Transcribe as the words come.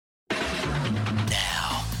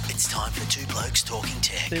It's time for Two Blokes Talking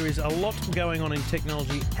Tech. There is a lot going on in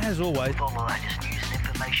technology, as always. All the latest news and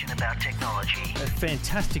information about technology. It's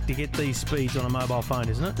fantastic to get these speeds on a mobile phone,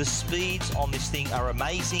 isn't it? The speeds on this thing are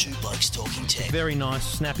amazing. Two Blokes Talking Tech. Very nice,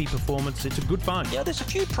 snappy performance. It's a good phone. Yeah, there's a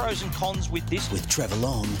few pros and cons with this. With Trevor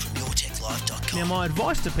Long from YourTechLife.com. Now, my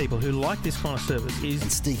advice to people who like this kind of service is...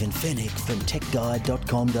 And Stephen Fennick from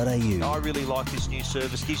TechGuide.com.au. I really like this new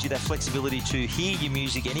service. Gives you that flexibility to hear your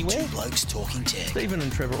music anywhere. Two Blokes Talking Tech. Stephen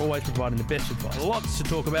and Trevor always providing the best advice. Lots to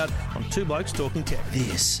talk about on Two Blokes Talking Tech.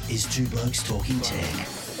 This is Two Blokes Talking Tech.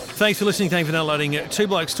 Thanks for listening. Thanks for downloading Two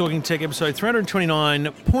Blokes Talking Tech episode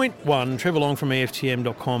 329.1. Trevor Long from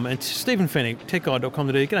EFTM.com and Stephen Fennick,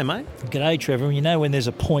 TechGuide.com.au. G'day, mate. G'day, Trevor. You know when there's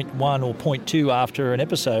a 0.1 or 0.2 after an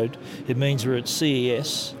episode, it means we're at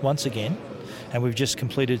CES once again. And we've just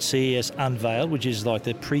completed CES Unveiled, which is like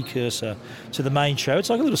the precursor to the main show. It's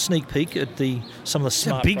like a little sneak peek at some of the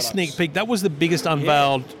smart It's a big products. sneak peek. That was the biggest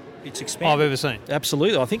unveiled It's expanded. I've ever seen.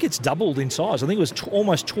 Absolutely. I think it's doubled in size. I think it was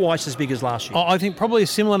almost twice as big as last year. I think probably a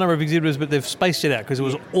similar number of exhibitors, but they've spaced it out because it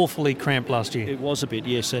was awfully cramped last year. It was a bit,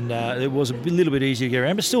 yes, and it was a little bit easier to get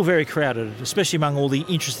around, but still very crowded, especially among all the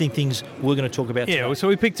interesting things we're going to talk about today. Yeah, so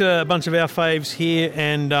we picked a bunch of our faves here,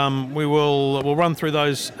 and we'll run through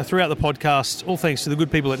those throughout the podcast, all thanks to the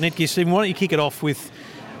good people at Netgear. Stephen, why don't you kick it off with,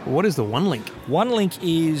 what is the OneLink? OneLink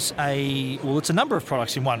is it's a number of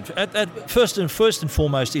products in one. First and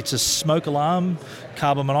foremost, it's a smoke alarm,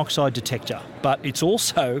 carbon monoxide detector, but it's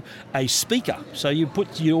also a speaker. So you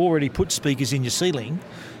already put speakers in your ceiling.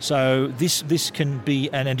 So this can be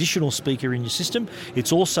an additional speaker in your system.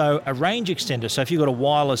 It's also a range extender. So if you've got a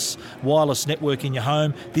wireless network in your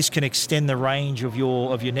home, this can extend the range of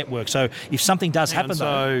your network. So if something does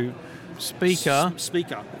happen, speaker,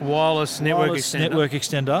 wireless network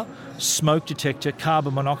extender, smoke detector,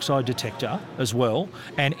 carbon monoxide detector as well,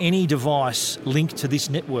 and any device linked to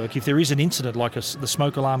this network, if there is an incident like the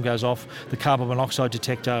smoke alarm goes off, the carbon monoxide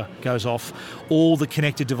detector goes off, all the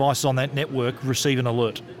connected devices on that network receive an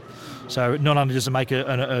alert. So not only does it make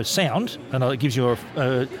a sound, and it gives you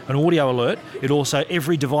an audio alert, it also,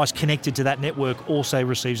 every device connected to that network also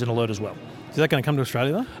receives an alert as well. Is that going to come to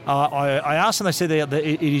Australia, though? I asked them, they said that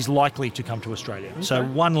it is likely to come to Australia. Okay. So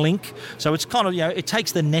OneLink, so it's kind of, it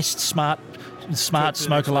takes the Nest smart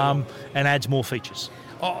smoke alarm and adds more features.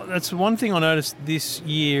 Oh, that's one thing I noticed this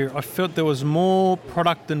year. I felt there was more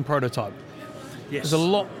product than prototype. Yes. There's a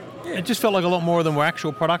lot. Yeah. It just felt like a lot more of them were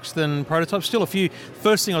actual products than prototypes. Still a few.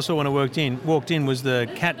 First thing I saw when I walked in was the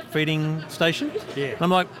cat feeding station. Yeah. And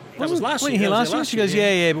I'm like, that was last year. Here last year? She goes,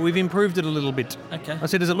 yeah, but we've improved it a little bit. Okay. I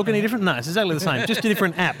said, does it look any different? No, it's exactly the same. Just a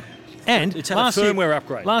different app. And it's had a firmware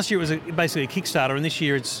upgrade. Last year it was basically a Kickstarter, and this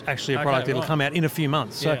year it's actually a product that'll come out in a few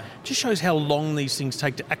months. So it just shows how long these things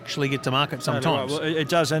take to actually get to market sometimes. Well, it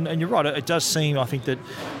does, and you're right. It does seem, I think, that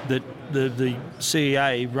the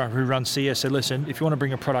CEA who runs CES said, listen, if you want to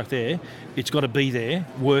bring a product there, it's got to be there,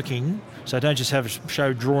 working. So don't just have a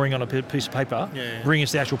show drawing on a piece of paper. Yeah. Bring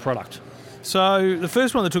us the actual product. So the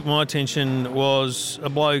first one that took my attention was a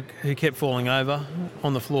bloke who kept falling over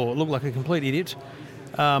on the floor. It looked like a complete idiot.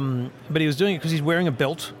 But he was doing it because he's wearing a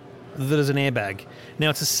belt that is an airbag. Now,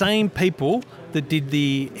 it's the same people that did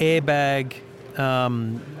the airbag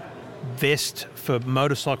vest for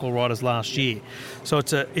motorcycle riders last year. So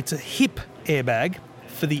it's a hip airbag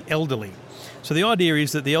for the elderly. So the idea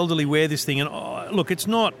is that the elderly wear this thing, and look, it's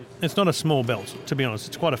not a small belt, to be honest.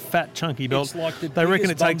 It's quite a fat, chunky belt. It's like the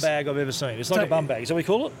biggest bum bag I've ever seen. It's like a bum bag. Is that what we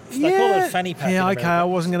call it? Yeah. They call it a fanny pack. Yeah, okay, I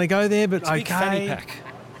wasn't going to go there, but it's a big fanny pack.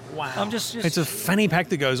 Wow. It's a fanny pack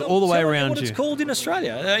that goes all the way around you. It's called in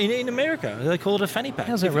Australia. In America, they call it a fanny pack.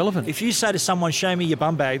 How's that relevant? If you say to someone, show me your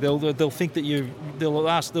bum bag, they'll think that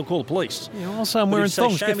they'll call the police. Yeah, also I'm wearing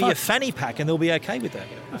thongs. Show me your fanny pack and they'll be okay with that.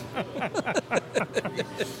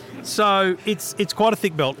 So it's quite a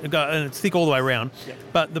thick belt, and it's thick all the way around. Yep.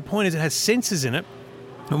 But the point is it has sensors in it,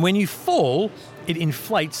 and when you fall, it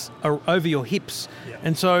inflates over your hips. Yep.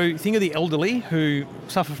 And so think of the elderly who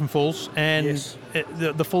suffer from falls, and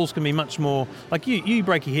the falls can be much more, like you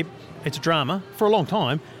break your hip, it's a drama for a long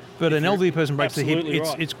time, but an elderly person breaks their hip,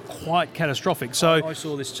 it's quite catastrophic. So I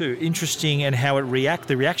saw this too. Interesting, and how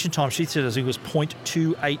the reaction time, she said, I think it was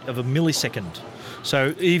 0.28 of a millisecond.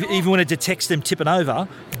 So even when it detects them tipping over,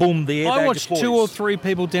 boom, the airbag I watched deploys. 2 or 3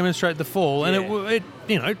 people demonstrate the fall, and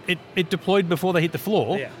it deployed before they hit the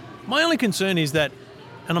floor. Yeah. My only concern is that,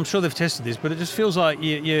 and I'm sure they've tested this, but it just feels like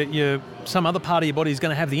some other part of your body is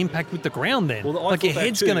going to have the impact with the ground then. Well, like your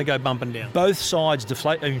head's going to go bumping down. Both sides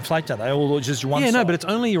inflate, don't they? Or just one side? Yeah, no, but it's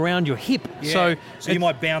only around your hip. Yeah. So you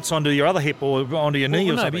might bounce onto your other hip or onto your knee or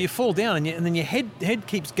something. No, but you fall down and then your head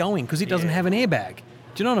keeps going because it doesn't have an airbag.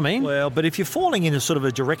 Do you know what I mean? Well, but if you're falling in a sort of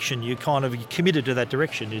a direction, you're committed to that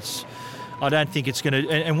direction. I don't think it's going to.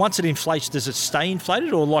 And once it inflates, does it stay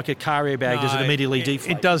inflated, or like a car airbag, does it immediately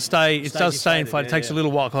deflate? It does stay. It does stay inflated. It takes a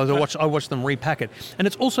little while because I watch them repack it, and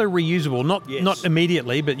it's also reusable. Not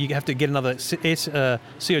immediately, but you have to get another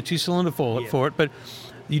CO2 cylinder for it. But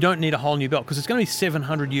you don't need a whole new belt because it's going to be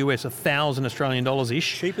 $700 US, $1,000 Australian dollars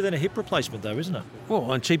ish. Cheaper than a hip replacement, though, isn't it?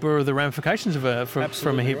 Well, and cheaper are the ramifications of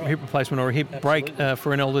from a hip replacement or a hip break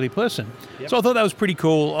for an elderly person. Yep. So I thought that was pretty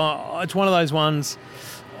cool. It's one of those ones.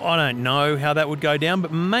 I don't know how that would go down,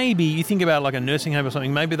 but maybe you think about like a nursing home or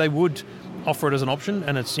something. Maybe they would offer it as an option,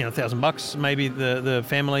 and it's $1,000. Maybe the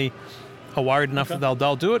family are worried enough that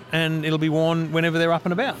they'll do it, and it'll be worn whenever they're up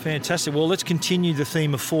and about. Fantastic. Well, let's continue the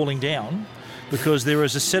theme of falling down, because there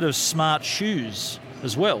is a set of smart shoes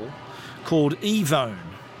as well called Evone.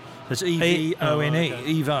 That's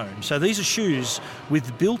E-V-O-N-E, Evone. So these are shoes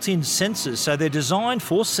with built-in sensors. So they're designed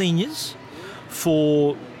for seniors,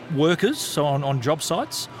 for workers, so on job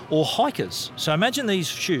sites, or hikers. So imagine these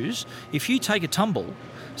shoes, if you take a tumble,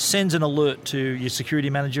 sends an alert to your security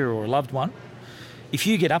manager or a loved one. If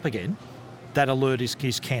you get up again, that alert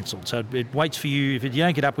is cancelled. So it waits for you. If you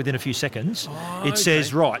don't get up within a few seconds, it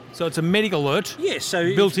says, right. So it's a medical alert so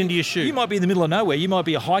built into your shoe. You might be in the middle of nowhere. You might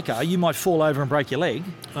be a hiker. You might fall over and break your leg,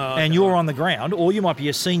 and you're on the ground. Or you might be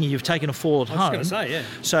a senior. You've taken a fall at home. I was going to say, yeah.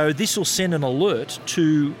 So this will send an alert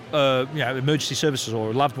to emergency services or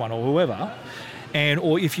a loved one or whoever.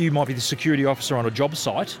 Or if you might be the security officer on a job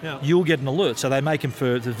site, you'll get an alert. So they make them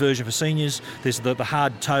for the version for seniors. There's the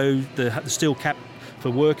hard toe, the steel cap for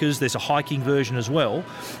workers. There's a hiking version as well.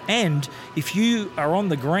 And if you are on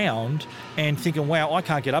the ground and thinking, wow, I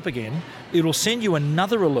can't get up again, it'll send you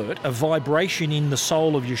another alert, a vibration in the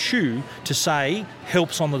sole of your shoe to say,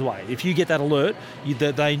 help's on the way. If you get that alert,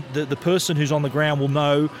 the person who's on the ground will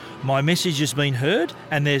know my message has been heard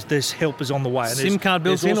and there's help is on the way. And SIM card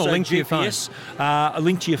built in or linked to your phone? A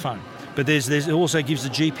link to your phone. But it also gives the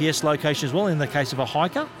GPS location as well in the case of a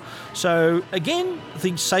hiker. So again, I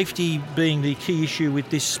think safety being the key issue with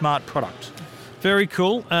this smart product. Very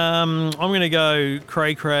cool. I'm going to go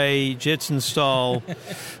cray Jetson style,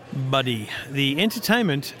 Buddy, the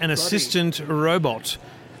entertainment and assistant robot.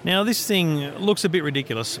 Now this thing looks a bit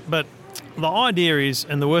ridiculous, but the idea is,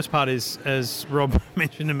 and the worst part is, as Rob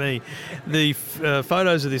mentioned to me, the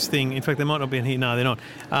photos of this thing, in fact they might not be in here, no they're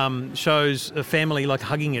not, shows a family like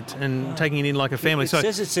hugging it and taking it in like a family. It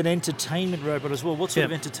says it's an entertainment robot as well. What sort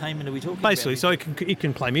of entertainment are we talking Basically, about? so it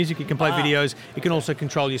can play music, it can play videos, it can also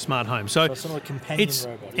control your smart home. So it's sort of a companion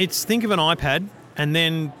robot. It's think of an iPad and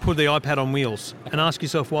then put the iPad on wheels and ask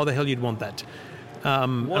yourself why the hell you'd want that. Why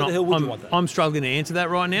the hell would you want that? I'm struggling to answer that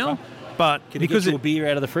right now. But can you get you a beer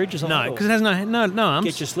out of the fridge or something? No, because it has no arms.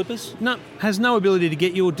 Get your slippers? No, has no ability to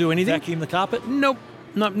get you or do anything. Vacuum the carpet? Nope.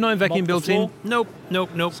 No vacuum built in. Nope. So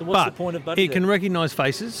what's the point of Buddy? It can recognise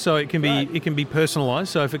faces, so it can be personalised.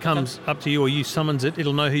 So if it comes up to you or you summons it,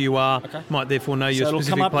 it'll know who you are. Might therefore know your specific playlist.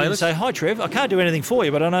 So it'll come up and say, "Hi, Trev. I can't do anything for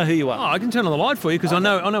you, but I know who you are." Oh, I can turn on the light for you because I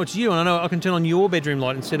know it's you, and I know I can turn on your bedroom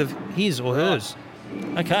light instead of his or hers.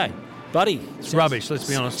 Okay, Buddy. It's rubbish. Let's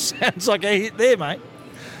be honest. Sounds like a hit there, mate.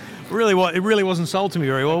 It really wasn't sold to me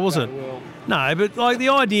very well, was it? Well. No, but like the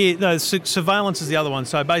idea, surveillance is the other one.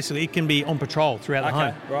 So basically, it can be on patrol throughout the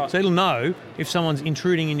home. Right. So it'll know if someone's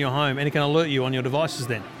intruding in your home, and it can alert you on your devices.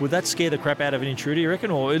 Then would that scare the crap out of an intruder, you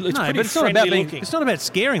reckon? Or it's no, pretty but it's not about looking. It's not about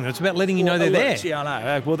scaring them. It's about letting you know they're there. Yeah,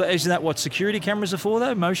 I know. Well, isn't that what security cameras are for,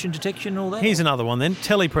 though? Motion detection and all that. Here's another one then: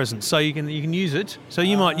 telepresence. So you can use it. So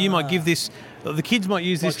you might give this. The kids might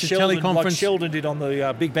use this to teleconference. Like Sheldon did on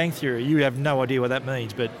the Big Bang Theory. You have no idea what that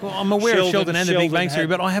means, but I'm aware of Sheldon and the Big Bang Theory,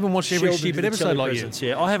 but I haven't watched every stupid episode like you.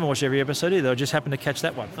 Yeah, I haven't watched every episode either. I just happened to catch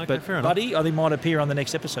that one. Okay, but fair enough. Buddy, I think might appear on the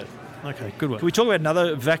next episode. Okay, good one. Can we talk about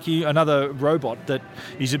another robot that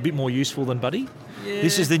is a bit more useful than Buddy? Yeah.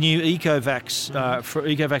 This is the new Ecovacs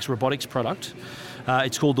robotics product.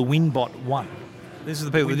 It's called the WinBot 1. This is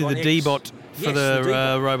the people who did the D-Bot for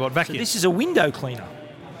the robot vacuum. So this is a window cleaner.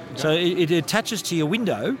 So it attaches to your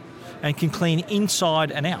window and can clean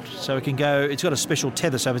inside and out. So it can go, it's got a special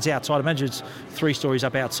tether, so if it's outside, imagine it's 3 stories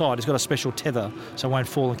up outside, it's got a special tether so it won't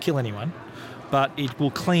fall and kill anyone. But it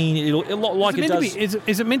will clean, Is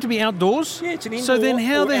it meant to be outdoors? Yeah, it's an indoor. So then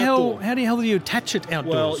how the hell do you attach it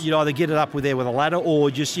outdoors? Well, you'd either get it up there with a ladder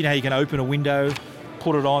or just, you can open a window,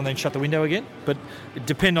 put it on, then shut the window again. But it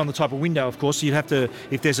depends on the type of window, of course. You'd have to,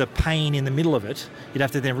 if there's a pane in the middle of it, you'd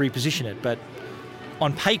have to then reposition it. But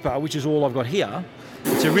on paper, which is all I've got here,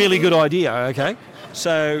 it's a really good idea, okay?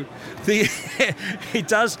 So it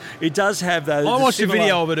does have those. I watched a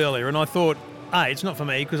video of it earlier and I thought, It's not for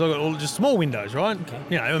me because I've got all just small windows, right? Okay.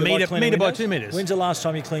 You know, a You like cleaning metre by windows? 2 metres. When's the last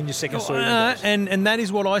time you cleaned your second story windows? And that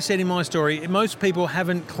is what I said in my story. Most people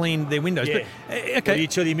haven't cleaned their windows. Yeah. But, Well, okay, you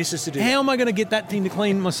tell your missus to do how am I going to get that thing to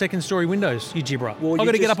clean my second story windows, you gibber? Well, I've you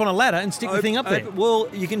got to get just- up on a ladder and stick the thing up there. Well,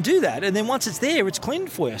 you can do that, and then once it's there, it's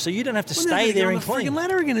cleaned for you, so you don't have to Well, then I'm stay gonna there get and on the clean. friggin'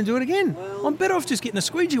 ladder again and do it again. I'm better off just getting a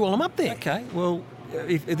squeegee while I'm up there. Okay, well,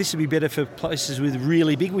 if this would be better for places with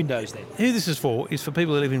really big windows then. Who this is for is for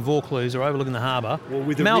people that live in Vaucluse or overlooking the harbour. Well,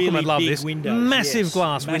 with the Malcolm really would love big this. windows, Massive yes.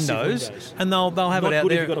 glass Massive windows, and they'll have Not it out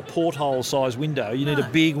good there. if you've got a porthole-sized window. You need a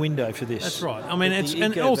big window for this. That's right. I mean, With the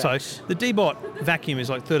and Eco also Vacs. the D-Bot vacuum is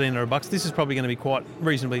like $1,300. This is probably going to be quite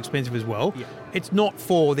reasonably expensive as well. Yeah. It's not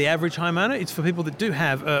for the average homeowner. It's for people that do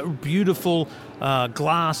have a beautiful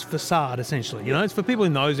glass facade, essentially. You know, it's for people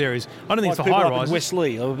in those areas. I don't think Like it's for people high up in rises.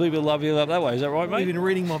 Wesley. People love you up that way. Is that right, I've mate? been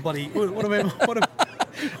reading my bloody.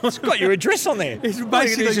 It's got your address on there. It's All you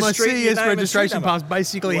basically need is a my street, your CES name and street registration number. pass.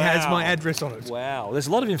 Basically, has Wow. my address on it. Wow, there's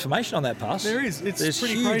a lot of information on that pass. There is. It's There's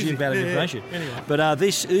pretty huge crazy. amount of Yeah, yeah. information. Anyway. But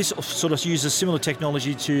this sort of uses similar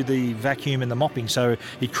technology to the vacuum and the mopping, so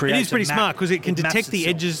it creates. It is pretty a map. smart because it can maps detect the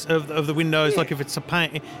itself. edges of the windows, Yeah. like if it's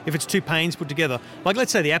if it's two panes put together. Like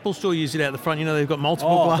let's say the Apple Store used it out the front. You know they've got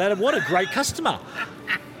multiple Oh, glass. what a great customer!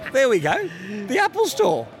 There we go. The Apple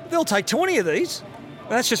Store. They'll take 20 of these.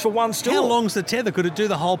 That's just for one store. How long's the tether? Could it do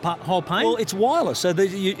the whole pane? Well, it's wireless, so No,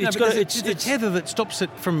 it's but got there's a tether that stops it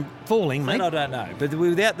from falling, mate. I don't know, but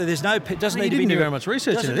without there's no. It doesn't No, need you to be didn't do near. very much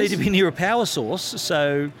research Doesn't into need this. to be near a power source,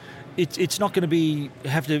 so it's not going to be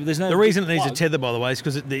have to. There's no. The reason it needs a plug tether, by the way, is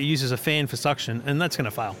because it uses a fan for suction, and that's going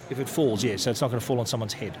to fail. if it falls, yeah, so it's not going to fall on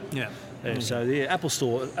someone's head. Yeah. So the Apple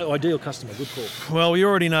Store, ideal customer, good call. Well, you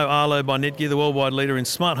already know Arlo by Netgear, the worldwide leader in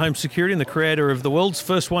smart home security and the creator of the world's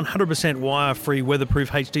first 100% wire-free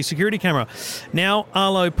weatherproof HD security camera. Now,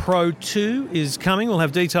 Arlo Pro 2 is coming. We'll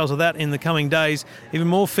have details of that in the coming days. Even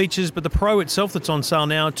more features, but the Pro itself that's on sale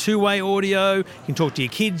now, two-way audio. You can talk to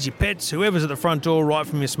your kids, your pets, whoever's at the front door right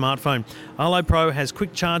from your smartphone. Arlo Pro has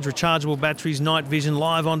quick charge, rechargeable batteries, night vision,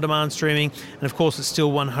 live on-demand streaming, and of course, it's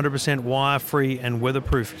still 100% wire-free and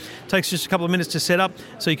weatherproof. Takes just a couple of minutes to set up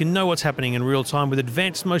so you can know what's happening in real time with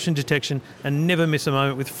advanced motion detection and never miss a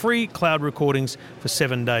moment with free cloud recordings for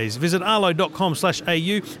 7 days. Visit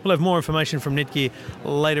arlo.com/au. We'll have more information from Netgear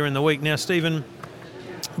later in the week. Now, Stephen,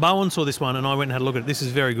 Bowen saw this one and I went and had a look at it. This is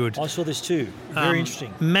very good. I saw this too. Very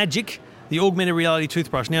interesting. Magic, the augmented reality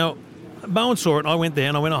toothbrush. Now, Bowen saw it, I went there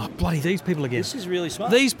and I went, oh, bloody, these people again. This is really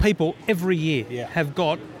smart. These people every year Yeah. have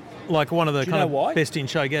got like one of the you kind know of why? best in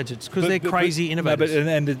show gadgets because they're crazy innovators.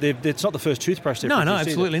 No, but it's not the first toothbrush they've No, no, produced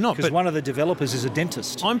absolutely either, not, Because but- one of the developers is a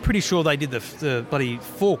dentist. I'm pretty sure they did the bloody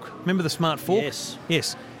fork. Remember the smart fork? Yes.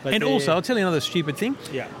 Yes. But And they're- also, I'll tell you another stupid thing.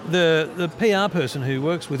 Yeah. The PR person who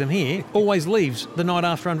works with him here always leaves the night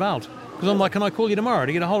after Unveiled. Because I'm like, can I call you tomorrow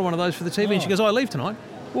to get a hold of one of those for the TV? And she goes, I leave tonight.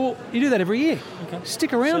 Well, you do that every year. Okay.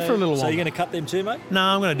 Stick around for a little So while. you're going to cut them too, mate? No,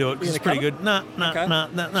 I'm going to do it because You're it's pretty gonna good. No, Okay. it's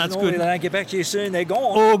Normally good. they don't get back to you soon. They're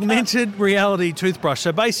gone. Augmented reality toothbrush.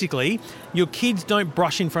 So basically, your kids don't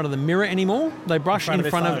brush in front of the mirror anymore. They brush front in of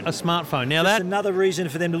front their of a smartphone. Now That's that another reason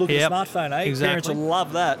for them to look at Yep, a smartphone, eh? exactly. Parents will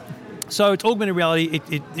love that. So it's augmented reality.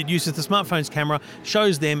 It uses the smartphone's camera,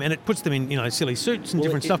 shows them, and it puts them in silly suits and Well,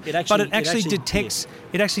 different it- stuff. it actually- but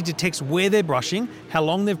it actually detects where they're brushing, how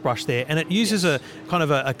long they've brushed there, and it uses a kind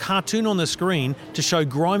of a cartoon on the screen to show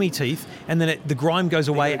grimy teeth, and then the grime goes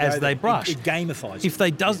away as they brush. It gamifies. If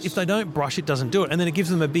they don't brush, it doesn't do it, and then it gives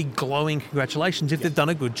them a big glowing congratulations if they've done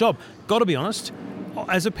a good job. Got to be honest,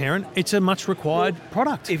 as a parent, it's a much required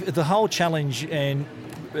product. If the whole challenge and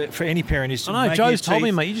for any parent is to I know make Joe's your told me,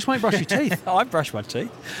 teeth- mate, you just won't brush your teeth. I brush my teeth.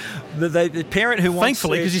 The parent who wants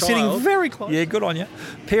Thankfully, their because you're sitting child- very close. Yeah, good on you.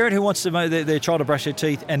 Parent who wants to their child to brush their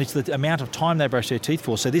teeth, and it's the amount of time they brush their teeth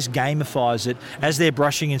for. So this gamifies it as they're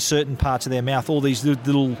brushing in certain parts of their mouth. All these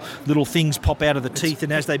little things pop out of the teeth,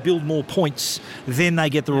 and as they build more points, then they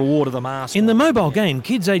get the reward of the mask. In the mobile game,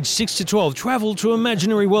 kids aged 6 to 12 travel to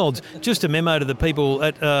imaginary worlds. Just a memo to the people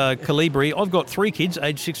at Calibri. I've got 3 kids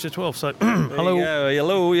aged 6 to 12, so hello.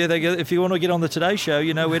 Hello. Yeah, if you want to get on the Today Show,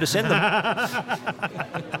 you know where to send them.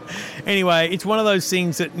 Anyway, it's one of those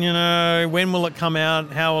things that, when will it come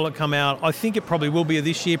out? How will it come out? I think it probably will be a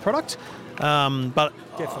this year product. But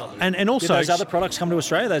Definitely. And also... Did those other products come to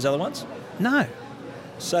Australia, those other ones? No.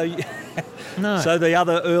 So, No. So the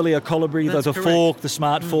other earlier Colibri, That's the correct. fork, the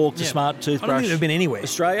smart fork, the Yeah. smart toothbrush. I don't think they've been anywhere.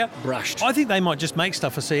 Australia, brushed. I think they might just make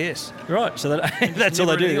stuff for CS. Right, so that's all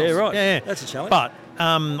they do. Never Yeah, anything right. else. Yeah. That's a challenge. But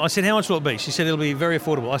I said, how much will it be? She said, it'll be very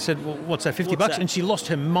affordable. I said, well, what's that, 50 What's bucks? that? And she lost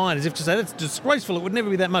her mind as if to say, that's disgraceful. It would never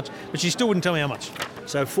be that much. But she still wouldn't tell me how much.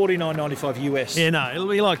 So $49.95 US. Yeah, no, it'll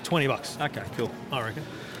be like 20 bucks, Okay, cool. I reckon.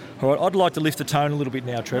 All right, I'd like to lift the tone a little bit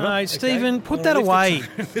now, Trevor. No, Stephen, Okay? put that away.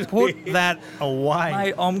 Put that away.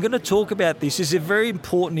 Mate, I'm going to talk about this. This is a very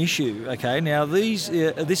important issue, okay? Now, this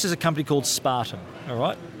is a company called Spartan, all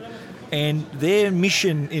right? And their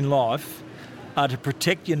mission in life are to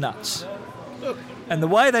protect your nuts. And the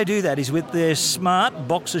way they do that is with their smart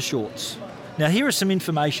boxer shorts. Now, here is some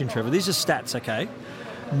information, Trevor. These are stats, okay?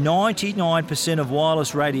 99% of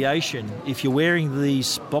wireless radiation, if you're wearing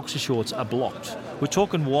these boxer shorts, are blocked. We're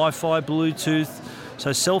talking Wi-Fi, Bluetooth,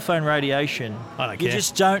 so cell phone radiation. I don't You care.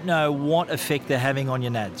 just don't know what effect they're having on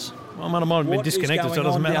your nads. I might have been What is disconnected, so it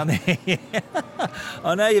going doesn't on matter. down there?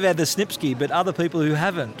 I know you've had the snipski, but other people who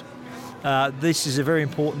haven't, this is a very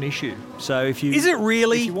important issue. So if you Is it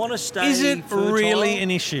really? if you want to stay Is it fertile, really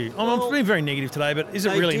an issue? I'm being very negative today, but is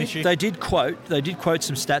it really an issue? They did quote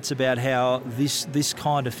some stats about how this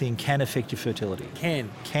kind of thing can affect your fertility.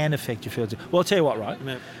 Can affect your fertility. Well, I'll tell you what, right?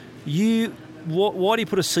 Yeah. Why do you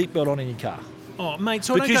put a seatbelt on in your car? Oh, mate,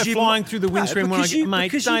 so I don't go you flying might- through the No, windscreen when I because get... you- Mate,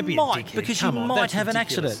 because don't you be a might, dickhead. Because Come you on, might that's have an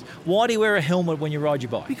ridiculous. accident. Why do you wear a helmet when you ride your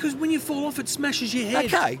bike? Because when you fall off, it smashes your head.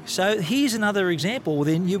 Okay, so here's another example. Well,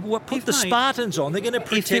 then you put If, the mate, Spartans on. They're going to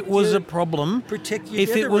protect If it was you. a problem, protect your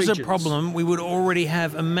if it nether was a regions. problem, we would already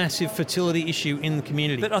have a massive fertility issue in the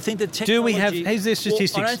community. But I think the technology... Do we have... Is there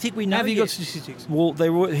statistics? Well, I don't think we know Have you yet. got statistics? Well,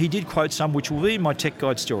 he did quote some, which will be in my tech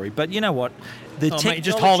guide story. But you know what? The Oh, mate, you're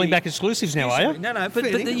just holding back exclusives now, are you? No, but Fair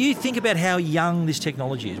dinkum. you think about how young this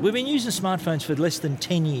technology is. We've been using smartphones for less than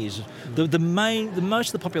 10 years. The most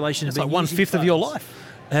of the population has It's been like using 1/5 of your phones. life.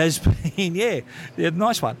 Has been, yeah,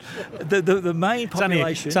 nice one. The main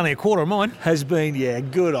population It's only a quarter of mine. has been, yeah,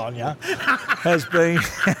 good on you.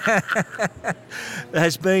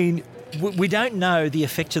 has been. We don't know the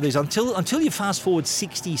effects of these until you fast forward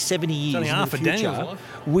 60, 70 years only in half the of Daniel's future.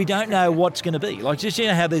 life. We don't know what's going to be. Like, just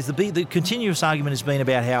how there's the continuous argument has been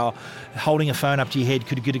about how holding a phone up to your head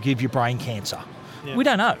could give you brain cancer. Yeah. We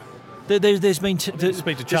don't know. There's been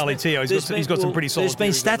Speak to Charlie Teo. He's got some pretty solid There's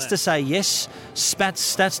been theories on stats that. to say yes,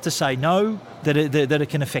 stats to say no, that it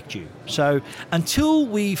can affect you. So until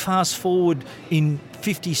we fast forward in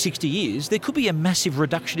 50, 60 years, there could be a massive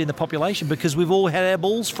reduction in the population because we've all had our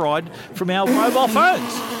balls fried from our mobile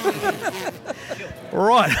phones.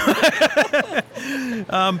 Right.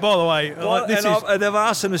 By the way, They've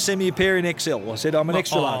asked them to send me a pair in XL. I said I'm an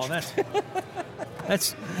extra large.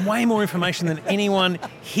 That's way more information than anyone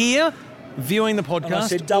here viewing the podcast. And I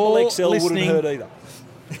said double or XL listening. wouldn't hurt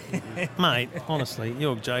either. Mate, honestly,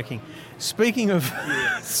 you're joking. Speaking of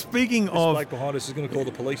Bloke behind us is going to call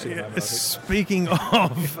the police in a moment, I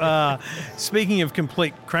think. speaking of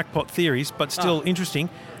complete crackpot theories, but still interesting,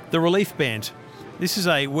 the relief band. This is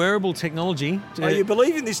a wearable technology. Are you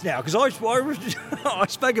believing this now? Because I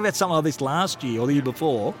spoke about something like this last year or the year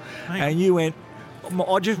before, and you went,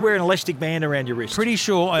 I just wear an elastic band around your wrist. Pretty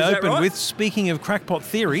sure I Is that opened right? with, speaking of crackpot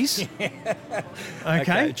theories.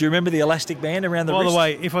 Okay. Do you remember the elastic band around the By wrist? the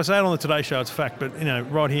way, if I say it on the Today Show, it's a fact, but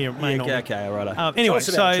right here, it may not be. Okay, all right. Anyway, Tell us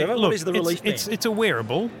about it, Trevor. look, What is the relief band? it's a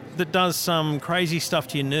wearable that does some crazy stuff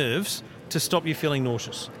to your nerves to stop you feeling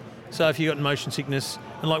nauseous. So if you've got motion sickness,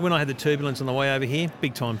 and like when I had the turbulence on the way over here,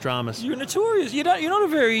 big time dramas. You're notorious. You're not a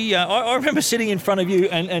very. I remember sitting in front of you,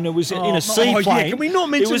 and it was in a seaplane. yeah, can we not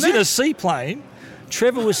mention It was that? in a seaplane.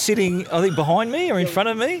 Trevor was sitting, I think, behind me or in front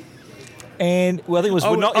of me. And, well, I think it was I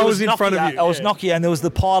was in Nokia. front of you, I was yeah. Nokia, and there was the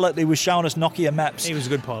pilot who was showing us Nokia maps. He was a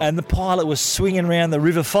good pilot. And the pilot was swinging around the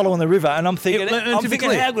river, following the river. And I'm thinking, to be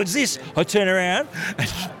clear- how good's this? I turn around,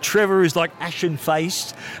 and Trevor is like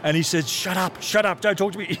ashen-faced, and he says, shut up, don't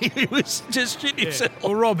talk to me. He was just shitting himself.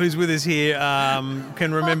 Well, Rob, who's with us here,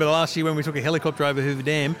 can remember last year when we took a helicopter over Hoover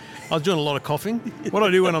Dam. I was doing a lot of coughing. What I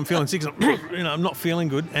do when I'm feeling sick is, I'm not feeling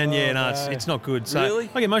good, and it's not good. So Really?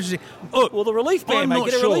 I get motion sick. Look, Well, the relief band, I'm mate, not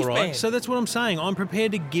get a sure, relief right? band. So that's what I'm saying. I'm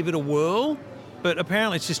prepared to give it a whirl, but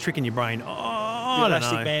apparently it's just tricking your brain. I don't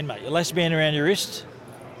Elastic know. band, mate. Elastic band around your wrist. Is that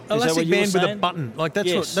what Elastic you were band with a saying? button. Like that's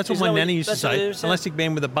Yes. what Is my that what- nanny used to that's what say. you said? Elastic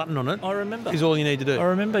band with a button on it. I remember. Is all you need to do. I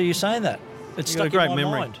remember you saying that. It's You've got a stuck great in my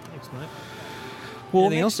memory. mind. Thanks, mate. Well,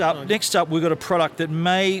 Anything next else? up, we've got a product that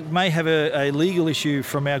may have a legal issue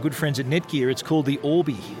from our good friends at Netgear. It's called the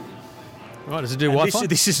Orbi. Right, does it do And Wi-Fi?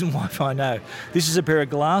 This isn't Wi-Fi, no. This is a pair of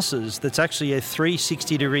glasses that's actually a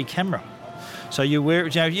 360-degree camera. So you wear,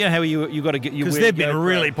 you know how you got to get you Because wear they've been GoPro.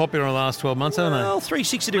 really popular in the last 12 months, haven't they? Well,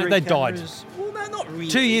 360-degree They died. cameras. Well, no, not really.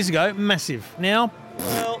 2 years ago, massive. Now,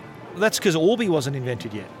 Well, that's because Orbi wasn't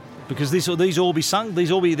invented yet. Because these Orbi,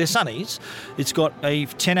 they're Sunnies. It's got a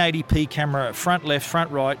 1080p camera, front left,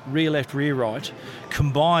 front right, rear left, rear right,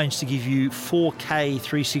 combines to give you 4K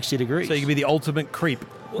 360 degrees. so you can be the ultimate creep.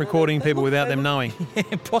 recording people without them knowing. Yeah,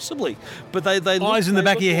 possibly. But they look, Eyes in the they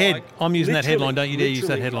back of look your head. like- I'm using that literally- headline. Don't you dare use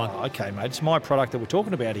that literally- headline. Oh, okay, mate. It's my product that we're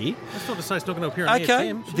talking about here. That's not to say it's not going to appear on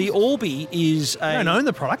Okay, AFM. the Orbi is a. I don't own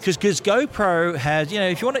the product. Because GoPro has,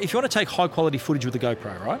 if you want to take high quality footage with the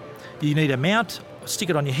GoPro, right? You need a mount, stick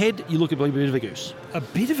it on your head. You look a bit of a goose. A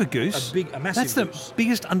bit of a goose? A massive That's the goose.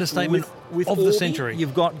 biggest understatement With of Orbi, the century.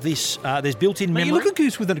 You've got this. There's built-in Mate, memory. you look a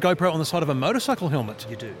goose with a GoPro on the side of a motorcycle helmet.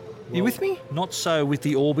 You do. You with me? Not so with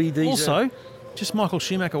the Orbi. These Also, just Michael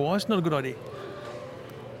Schumacher wise, not a good idea.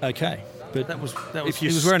 okay. But That was If he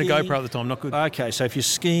you're was wearing a skiing- GoPro at the time, not good. okay, so if you're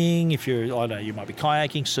skiing, if you're, I don't know, you might be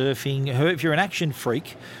kayaking, surfing, if you're an action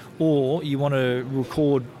freak, or you want to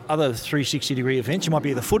record other 360-degree events, you might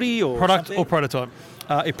be the footy or Product something. or prototype?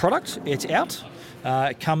 A product, it's out.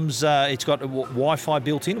 It comes. It's got a Wi-Fi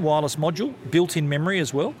built-in, wireless module, built-in memory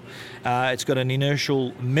as well. It's got an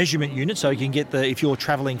inertial measurement unit, so you can get if you're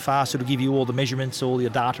travelling fast, it'll give you all the measurements, all your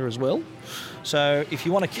data as well. So if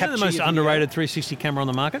you want to capture The most your video, underrated 360 camera on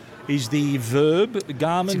the market. is the Verb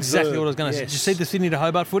Garmin. That's exactly Verb. what I was going to say. Did you see the Sydney to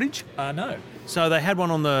Hobart footage? No. So they had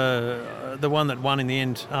one on the one that won in the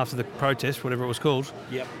end after the protest, whatever it was called.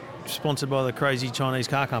 Yep. Sponsored by the crazy Chinese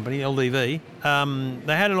car company, LDV.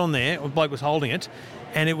 They had it on there. A bloke was holding it,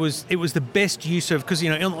 and it was the best use of, because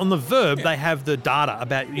on the Verb they have the data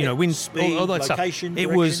about wind Speed, all that location, stuff.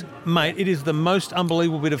 It was, direction. mate. It is the most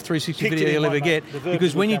unbelievable bit of 360 Picked it video in you'll one, ever mate. get, The Verb because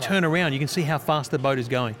is when good you camera. turn around, you can see how fast the boat is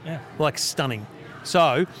going. Yeah. Like stunning.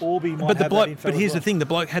 So, Orbi might but the have that bloke. info But as here's well. the thing: the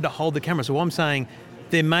bloke had to hold the camera. So I'm saying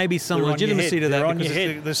there may be some They're on your legitimacy head. to They're that on your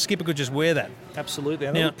because head. the skipper could just wear that. Absolutely,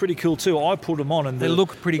 and they Now- look pretty cool too. I put them on, and They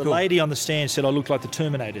look pretty the cool. lady on the stand said I look like the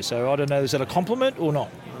Terminator. So I don't know, is that a compliment or not?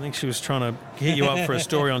 I think she was trying to hit you up for a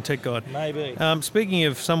story on Tech Guide. Maybe. Speaking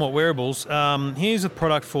of somewhat wearables, here's a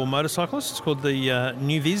product for motorcyclists. It's called the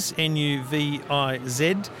Nuviz,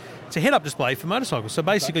 Nuviz. It's a head-up display for motorcycles. So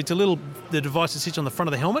basically, it's the device that sits on the front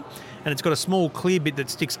of the helmet, and it's got a small clear bit that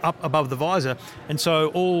sticks up above the visor. And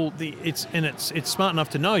so it's smart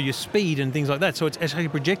enough to know your speed and things like that. So it's actually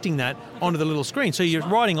projecting that onto the little screen. So you're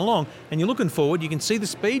riding along and you're looking forward. You can see the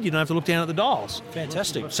speed. You don't have to look down at the dials.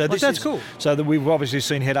 Fantastic. So That's cool. So we've obviously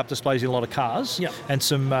seen head-up displays in a lot of cars, Yep. and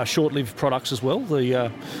some short-lived products as well.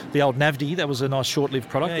 The old Navdi, that was a nice short-lived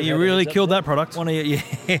product. Yeah, you really killed that product. One of your,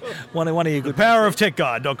 one of your good. Power of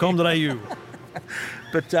TechGuide.com.au.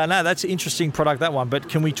 But no, that's an interesting product, that one. But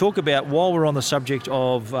can we talk about, while we're on the subject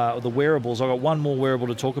of the wearables, I've got one more wearable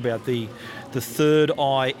to talk about, the Third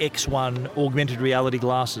Eye X1 augmented reality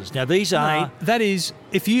glasses. Now, these are... Mate, that is,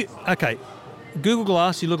 Google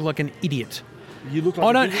Glass, you look like an idiot. You look like I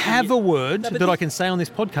a don't bit- have a word No, but that I can say on this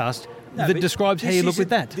podcast No, that but describes how this you look with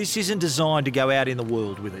isn't- that. This isn't designed to go out in the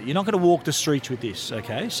world with it. You're not going to walk the streets with this,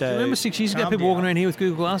 okay? So Remember 6 years ago, calm people walking down. around here with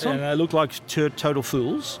Google Glass on? And they look like total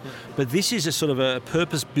fools. But this is a sort of a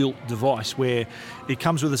purpose-built device where it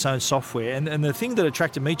comes with its own software. And the thing that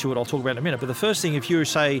attracted me to it, I'll talk about in a minute. But the first thing, if you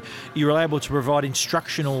say you're able to provide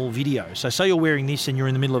instructional video, so say you're wearing this and you're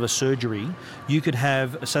in the middle of a surgery, you could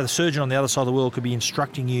have, so the surgeon on the other side of the world could be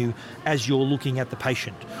instructing you as you're looking at the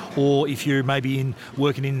patient. Or if you're maybe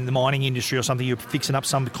working in the mining industry or something, you're fixing up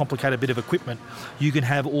some complicated bit of equipment, you can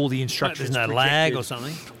have all the instructions. There's no projected. lag or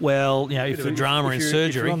something. Well, if of a drama in if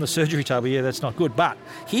surgery. you're on the surgery table, yeah, that's not good. But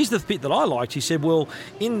here's the bit that I liked. He said, well,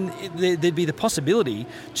 there'd be the possibility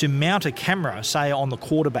to mount a camera, say, on the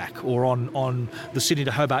quarterback or on the Sydney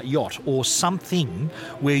to Hobart yacht or something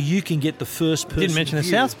where you can get the first person Didn't mention a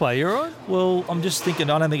view. South Play, you all right? Well, I'm just thinking,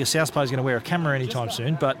 I don't think a South Player is going to wear a camera anytime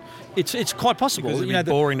soon, but it's quite possible. Because it'd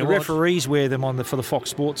be boring the to watch. referees wear them for the Fox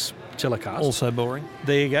Sports telecast. Also boring.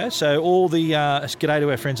 There you go. So all the g'day to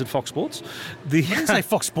our friends at Fox Sports. I didn't say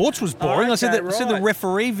Fox Sports was boring. I said Okay, the right.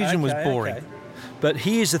 referee vision was Okay, boring. okay. But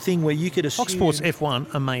here's the thing where you could assume... Fox Sports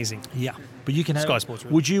F1, amazing. Yeah. But you can have... Sky Sports,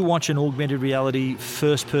 really. Would you watch an augmented reality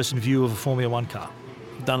first-person view of a Formula One car?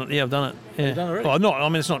 Done it. Yeah, I've done it. Yeah. You've done it already? Well, not. I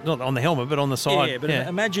mean, it's not on the helmet, but on the side. Yeah, but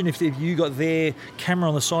imagine if you got their camera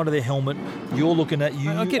on the side of their helmet, you're looking at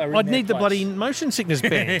you. I'd need the bloody motion sickness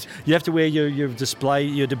band. You have to wear your display,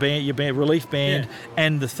 your relief band,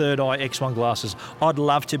 and the Third Eye X1 glasses. I'd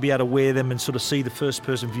love to be able to wear them and sort of see the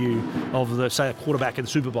first-person view of say a quarterback in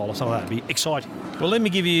the Super Bowl or something like that. It'd be exciting. Well, let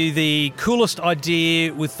me give you the coolest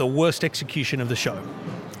idea with the worst execution of the show.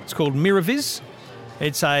 It's called MirrorViz.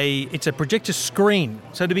 It's a projector screen.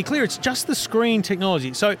 So to be clear, it's just the screen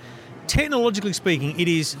technology. So technologically speaking, it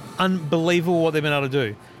is unbelievable what they've been able to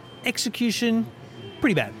do. Execution,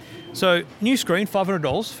 pretty bad. So new screen,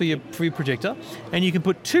 $500 for your projector, and you can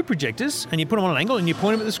put two projectors and you put them on an angle and you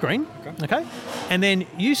point them at the screen. Okay? And then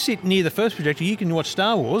you sit near the first projector. You can watch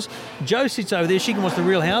Star Wars. Jo sits over there. She can watch The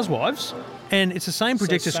Real Housewives, and it's the same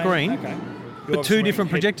projector screen. Okay. But two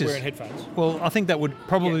different projectors. Wearing headphones. Well, I think that would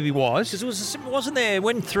probably be wise. Because wasn't there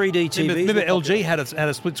when 3D TVs? Remember LG had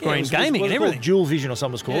a split screen gaming and everything. Dual vision or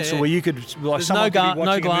something was called. Yeah, So yeah. where you could There's someone could be no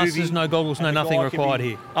watching a glasses, movie no goggles, no and the nothing guy could required be-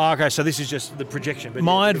 here. Oh, okay, so this is just the projection. But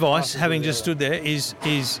My the advice, glasses having are just there. stood there,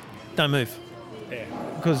 is don't move Yeah.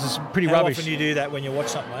 because it's pretty How rubbish. often do you do that when you watch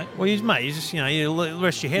something, mate? Well, you just you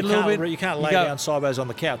rest your head a little bit. You can't lay go- down sideways on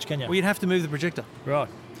the couch, can you? Well, you'd have to move the projector. Right.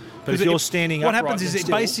 But if Because you're standing what upright happens is and it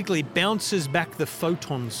still- basically bounces back the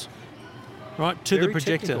photons, right, to the Very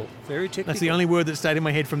projector. technical, very That's the technical. only word that stayed in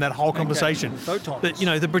my head from that whole conversation. Photons. But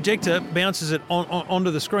the projector bounces it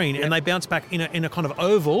onto the screen, and they bounce back in a kind of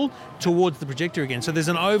oval towards the projector again. So there's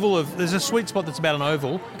there's a sweet spot that's about an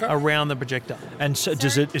oval around the projector. And so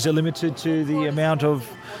is it limited to the amount of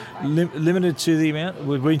limited to the amount?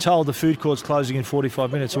 We've been told the food court's closing in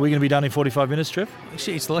 45 minutes. Are we going to be done in 45 minutes, Trev?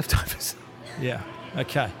 Actually, it's the leftovers. Yeah.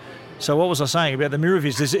 Okay. So what was I saying about the mirror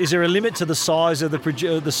vision? Is there a limit to the size of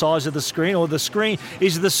the size of the screen, or the screen?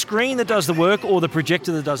 Is it the screen that does the work, or the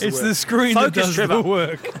projector that does the work? It's the screen Focus, that does Trevor. the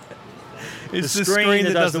work. It's the screen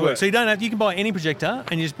that does the work. So you can buy any projector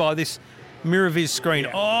and you just buy this MirrorViz screen.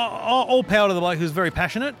 Yeah. All power to the bloke who's very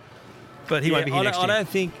passionate, but he won't be here next I year. don't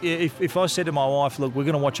think if I said to my wife, look, we're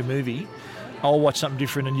going to watch a movie, I'll watch something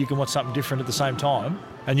different and you can watch something different at the same time,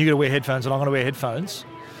 and you're going to wear headphones and I'm going to wear headphones.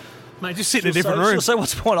 Mate, just sit in a different room. So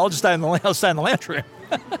what's the point? I'll just stay in the lounge room.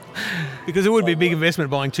 Because it would be a big investment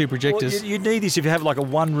buying two Well, projectors. you'd need this if you have like a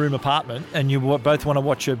one-room apartment and you both want to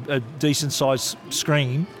watch a decent-sized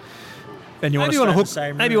screen. And Maybe you want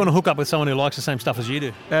to hook up with someone who likes the same stuff as you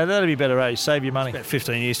do. That'd be better, eh? Save your money. About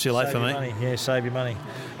 15 years too late Save for your me. money. Yeah, save your money.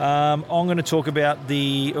 I'm going to talk about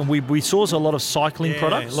we saw a lot of cycling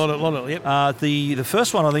products. A lot of yep. The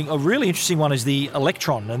first one, I think, a really interesting one is the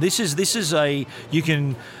Electron, and this is you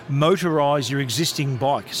can motorise your existing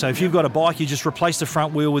bike. So if you've got a bike, you just replace the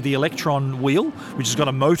front wheel with the Electron wheel, which has got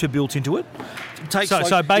a motor built into it.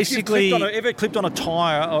 So basically, if you've ever clipped on a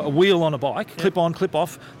tyre, a wheel on a bike, clip on, clip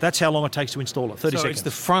off. That's how long it takes to install it. 30 seconds. It's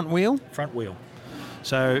the front wheel. Front wheel.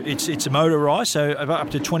 So it's a motorised, so up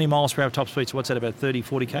to 20 miles per hour top speed. So what's that, about 30,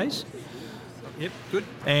 40 Ks? Yep, good.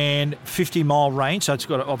 And 50-mile range, so it's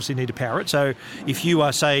got to obviously need to power it. So if you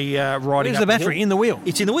are, say, riding Where's up the battery? hill, in the wheel?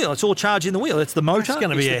 it's in the wheel. It's all charged in the wheel. It's the motor. It's going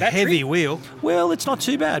to be the a battery. heavy wheel. Well, it's not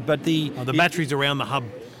too bad, but the battery's around the hub.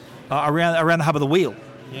 around the hub of the wheel.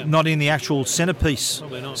 Yep. Not in the actual centrepiece.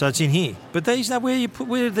 Probably not. So it's in here. But there's no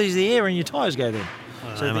where there's the air and your tyres go then.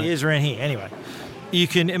 So know, the mate. air's around here. Anyway, you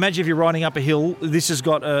can imagine if you're riding up a hill. This has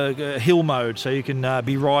got a hill mode, so you can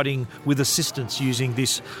be riding with assistance using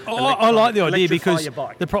this. I like the idea electrify because your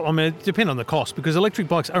bike. the problem, it depends on the cost, because electric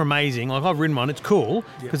bikes are amazing. Like I've ridden one, it's cool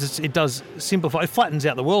because it does simplify, it flattens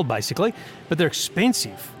out the world basically, but they're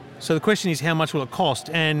expensive. So the question is, how much will it cost,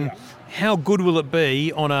 and how good will it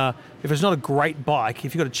be if it's not a great bike,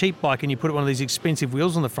 if you've got a cheap bike and you put one of these expensive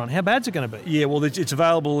wheels on the front, how bad's it going to be? Yeah, well, it's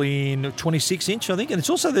available in 26-inch, I think, and it's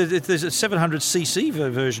also there's a 700cc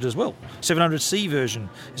version as well. 700C version.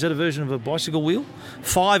 Is that a version of a bicycle wheel?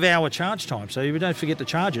 5-hour charge time, so you don't forget to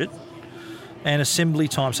charge it, and assembly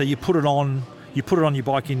time. So you put it on your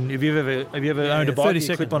bike in. Have you ever owned a bike? 30 You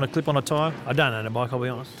seconds. clip on a tyre. I don't own a bike, I'll be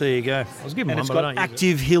honest. There you go. I was given and one, it's but I got don't use it.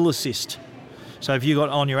 active hill assist. So if you got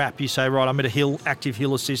on your app, you say, right, I'm at a hill, active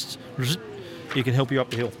hill assist. You can help you up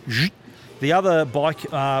the hill. The other bike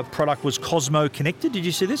product was Cosmo Connected. Did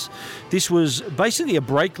you see this? This was basically a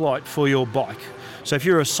brake light for your bike. So if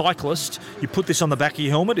you're a cyclist, you put this on the back of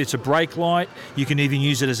your helmet. It's a brake light. You can even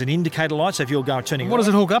use it as an indicator light. So if you're turning, What does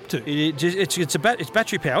it hook up to? It's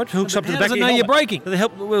battery powered. It hooks up to the How back does of it your know you're helmet.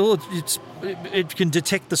 braking? It can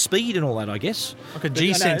detect the speed and all that, I guess. Like a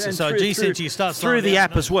G sensor. So a G sensor, you start through slowing the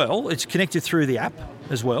down, app as well. It's connected through the app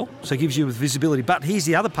as well, so it gives you visibility. But here's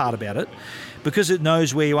the other part about it, because it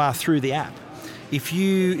knows where you are through the app.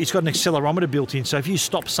 It's got an accelerometer built in, so if you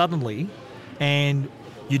stop suddenly and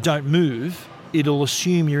you don't move, it'll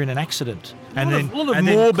assume you're in an accident. A lot of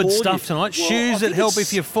morbid stuff tonight. Well, Shoes I that think help it's-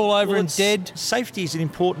 if you fall over and it's- dead. Safety is an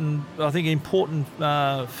important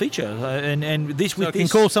feature, and this So with it can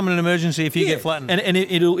this, call someone an emergency if you get flattened. and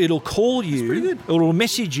it'll call you. pretty good. It'll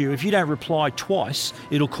message you if you don't reply twice.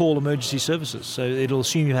 It'll call emergency services, so it'll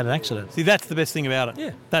assume you had an accident. See, that's the best thing about it. Yeah.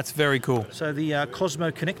 That's very cool. So the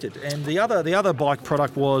Cosmo Connected, and the other bike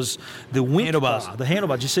product was the Wink Handlebars. bar, the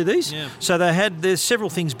handlebar. Did you see these? Yeah. So there's several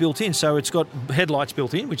things built in. So it's got headlights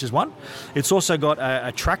built in, which is one. It's also got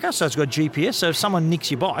a tracker, so it's got GPS. So if someone nicks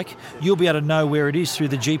your bike, you'll be able to know where it is through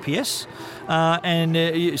the GPS,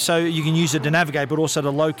 so you can use it to navigate, but also to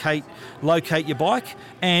locate your bike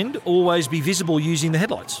and always be visible using the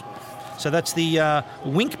headlights. So that's the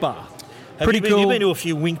Wink bar. Pretty You've cool. been to a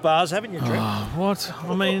few wink bars, haven't you, Trent? What?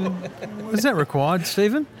 I mean, is that required,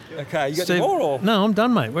 Stephen? Okay, you got Steve- any more? Or? No, I'm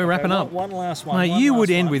done, mate. We're wrapping up. One last one. Mate, one you last would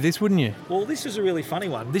end one. with this, wouldn't you? Well, this is a really funny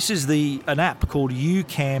one. This is an app called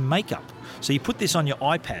YouCam Makeup. So you put this on your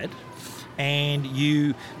iPad and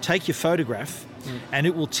you take your photograph and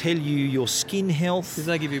it will tell you your skin health. Does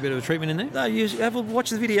that give you a bit of a treatment in there? No, you have a watch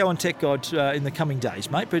the video on Tech Guide in the coming days,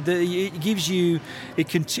 mate. But it gives you, you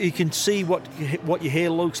can see what your hair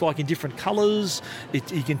looks like in different colours.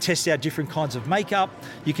 You can test out different kinds of makeup.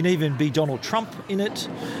 You can even be Donald Trump in it,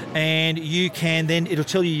 and you can then it'll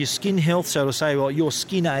tell you your skin health. So it'll say, well, your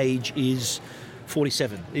skin age is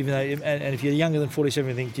 47, even though, and if you're younger than 47,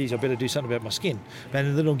 you think, geez, I better do something about my skin. And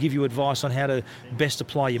then it'll give you advice on how to best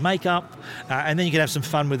apply your makeup, and then you can have some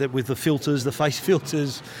fun with it with the filters, the face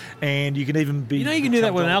filters, and you can even be. You know, you can do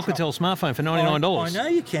that with an Donald Trump. Alcatel smartphone for $99. I know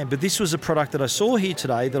you can, but this was a product that I saw here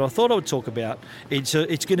today that I thought I would talk about. It's going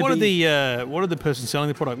to What be. what did the person selling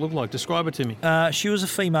the product look like? Describe it to me. She was a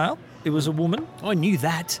female. It was a woman. I knew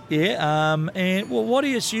that. Yeah. And well, what are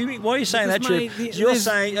you assuming? Why are you saying Because, that? mate, You're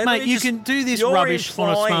saying, mate, you can do this rubbish on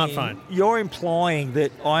a smartphone. You're implying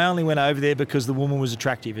that I only went over there because the woman was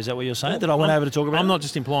attractive. Is that what you're saying? That I went over to talk about? I'm it? not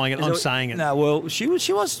just implying it. I'm saying it. No. Well, she was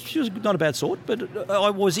not a bad sort, but I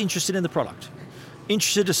was interested in the product.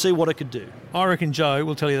 Interested to see what it could do. I reckon Joe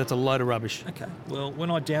will tell you that's a load of rubbish. Okay. Well, when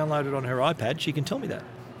I download it on her iPad, she can tell me that.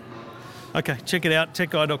 Okay, check it out,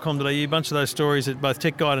 techguide.com.au. A bunch of those stories at both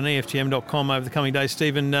techguide and EFTM.com over the coming days.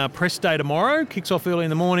 Stephen, press day tomorrow, kicks off early in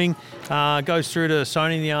the morning, goes through to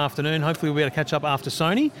Sony in the afternoon. Hopefully we'll be able to catch up after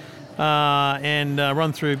Sony and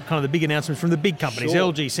run through kind of the big announcements from the big companies,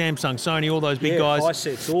 Sure. LG, Samsung, Sony, all those big guys.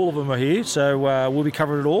 Hisense, all of them are here, so we'll be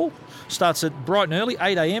covering it all. Starts at bright and early,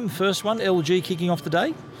 8 a.m, first one, LG kicking off the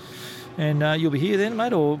day. And you'll be here then,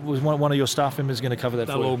 mate, or was one of your staff members going to cover that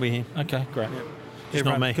They'll for you? all be here. Okay, great. It's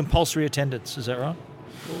not me. Compulsory attendance, is that right?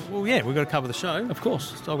 Well, yeah, we've got to cover the show. Of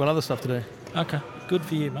course. Still got other stuff to do. Okay, good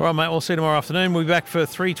for you, mate. All right, mate, we'll see you tomorrow afternoon. We'll be back for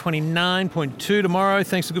 329.2 tomorrow.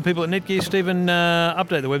 Thanks to good people at Netgear. Stephen,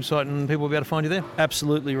 update the website and people will be able to find you there.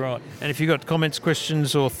 Absolutely right. And if you've got comments,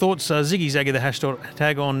 questions or thoughts, Ziggy Zaggy, the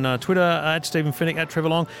hashtag on Twitter, at Stephen Finnick, at Trevor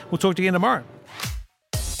Long. We'll talk to you again tomorrow.